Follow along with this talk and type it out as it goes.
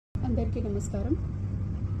అందరికీ నమస్కారం.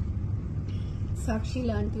 సాక్షి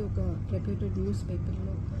లాంటి ఒక రెప్యూటెడ్ న్యూస్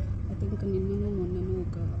పేపర్లో ఐ థింక్ మొన్నను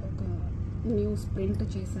ఒక న్యూస్ ప్రింట్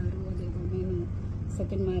చేశారు. అదేదో నేను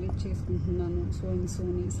సెకండ్ మ్యారేజ్ చేసుకుంటున్నాను so and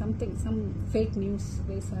Soni some fake news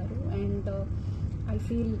వేశారు. అండ్ ఐ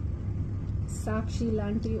ఫీల్ సాక్షి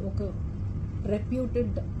లాంటి ఒక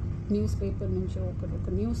రెప్యూటెడ్ న్యూస్ పేపర్ నుంచి ఒక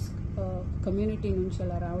న్యూస్ కమ్యూనిటీ నుంచి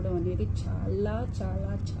అలా రావడం అనేది చాలా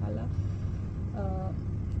చాలా చాలా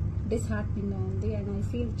డిస్హార్టనింగ్గా ఉంది. అండ్ ఐ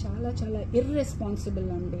ఫీల్ చాలా చాలా ఇర్రెస్పాన్సిబుల్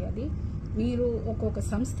అండి. అది మీరు ఒక్కొక్క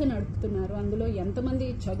సంస్థ నడుపుతున్నారు, అందులో ఎంతమంది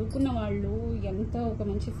చదువుకున్న వాళ్ళు, ఎంత ఒక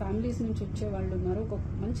మంచి ఫ్యామిలీస్ నుంచి వచ్చే వాళ్ళు ఉన్నారు, ఒక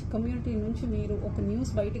మంచి కమ్యూనిటీ నుంచి మీరు ఒక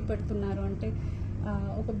న్యూస్ బయటికి పెడుతున్నారు అంటే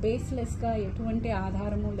ఒక బేస్లెస్గా ఎటువంటి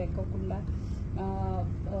ఆధారము లేకోకుండా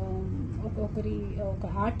ఒక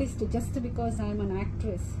artist just because I'm an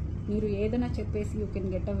actress మీరు ఏదైనా చెప్పేసి యూ కెన్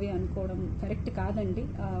గెట్ అవే అనుకోవడం కరెక్ట్ కాదండి.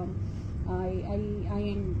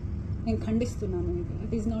 నేను ఖండిస్తున్నాను.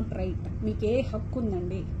 It is not right. మీకు ఏ హక్కు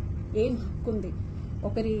ఉందండి? ఏం హక్కు ఉంది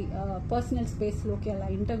ఒకరి పర్సనల్ స్పేస్లోకి అలా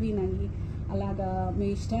ఇంటర్వ్యూన్ అయ్యి అలాగా మీ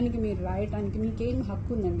ఇష్టానికి మీరు రాయటానికి మీకేం హక్కు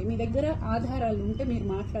ఉందండి? మీ దగ్గర ఆధారాలు ఉంటే మీరు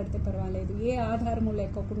మాట్లాడితే పర్వాలేదు. ఏ ఆధారము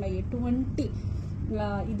లేకోకుండా ఎటువంటి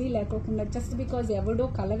ఇది లేకోకుండా జస్ట్ బికాజ్ ఎవడో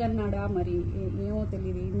కలగన్నాడా మరి ఏమో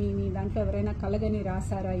తెలియదు, మీ దాంట్లో ఎవరైనా కలగని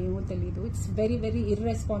రాసారా ఏమో తెలియదు. It's very very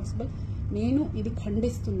irresponsible. నేను ఇది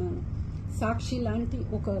ఖండిస్తున్నాను. సాక్షి లాంటి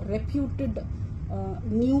ఒక రెప్యూటెడ్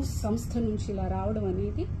న్యూస్ సంస్థ నుంచి ఇలా రావడం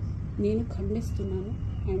అనేది నేను ఖండిస్తున్నాను.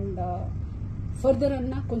 అండ్ ఫర్దర్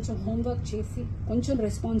అన్నా కొంచెం హోంవర్క్ చేసి కొంచెం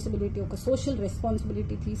రెస్పాన్సిబిలిటీ, ఒక సోషల్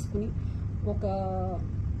రెస్పాన్సిబిలిటీ తీసుకుని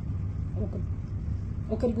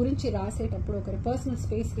ఒకరి గురించి రాసేటప్పుడు ఒకరి పర్సనల్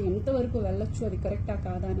స్పేస్కి ఎంతవరకు వెళ్ళొచ్చు, అది కరెక్టా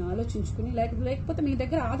కాదా అని ఆలోచించుకుని, లేకపోతే మీ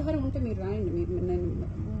దగ్గర ఆధారం ఉంటే మీరు రాయండి. నేను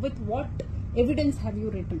with what evidence have you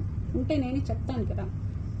return ఉంటే నేనే చెప్తాను కదా.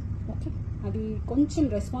 ఓకే, అది కొంచెం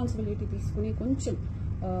రెస్పాన్సిబిలిటీ తీసుకుని కొంచెం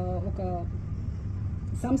ఒక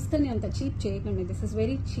సంస్థని అంత చీప్ చేయకండి. This is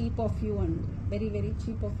very cheap of you and very very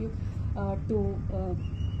cheap of you to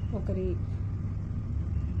ఒకరి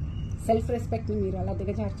సెల్ఫ్ రెస్పెక్ట్ని మీరు అలా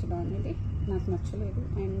దిగజార్చడం అనేది నాకు నచ్చలేదు.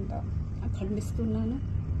 And ఖండిస్తున్నాను.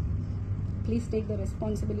 Please take the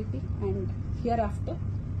responsibility. And here after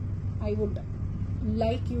I would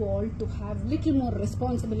like you all to have little more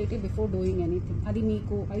responsibility before doing anything. అది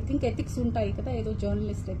మీకు I think ethics ఉంటాయి కదా, ఏదో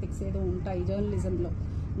జర్నలిస్ట్ ఎథిక్స్ ఏదో ఉంటాయి జర్నలిజంలో.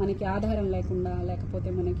 మనకి ఆధారం లేకుండా లేకపోతే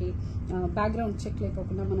మనకి బ్యాక్గ్రౌండ్ చెక్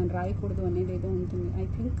లేకుండా మనం రాయకూడదు అనేది ఏదో ఉంటుంది. ఐ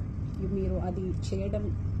థింక్ మీరు అది చేయడం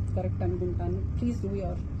కరెక్ట్ అనుకుంటాను. Please do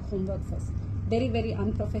your homework first. Very very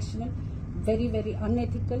unprofessional, very very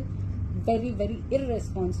unethical, very very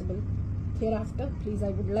irresponsible. Hereafter, please,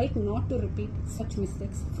 I would like not to repeat such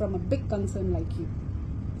mistakes from a big concern like you.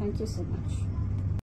 Thank you so much.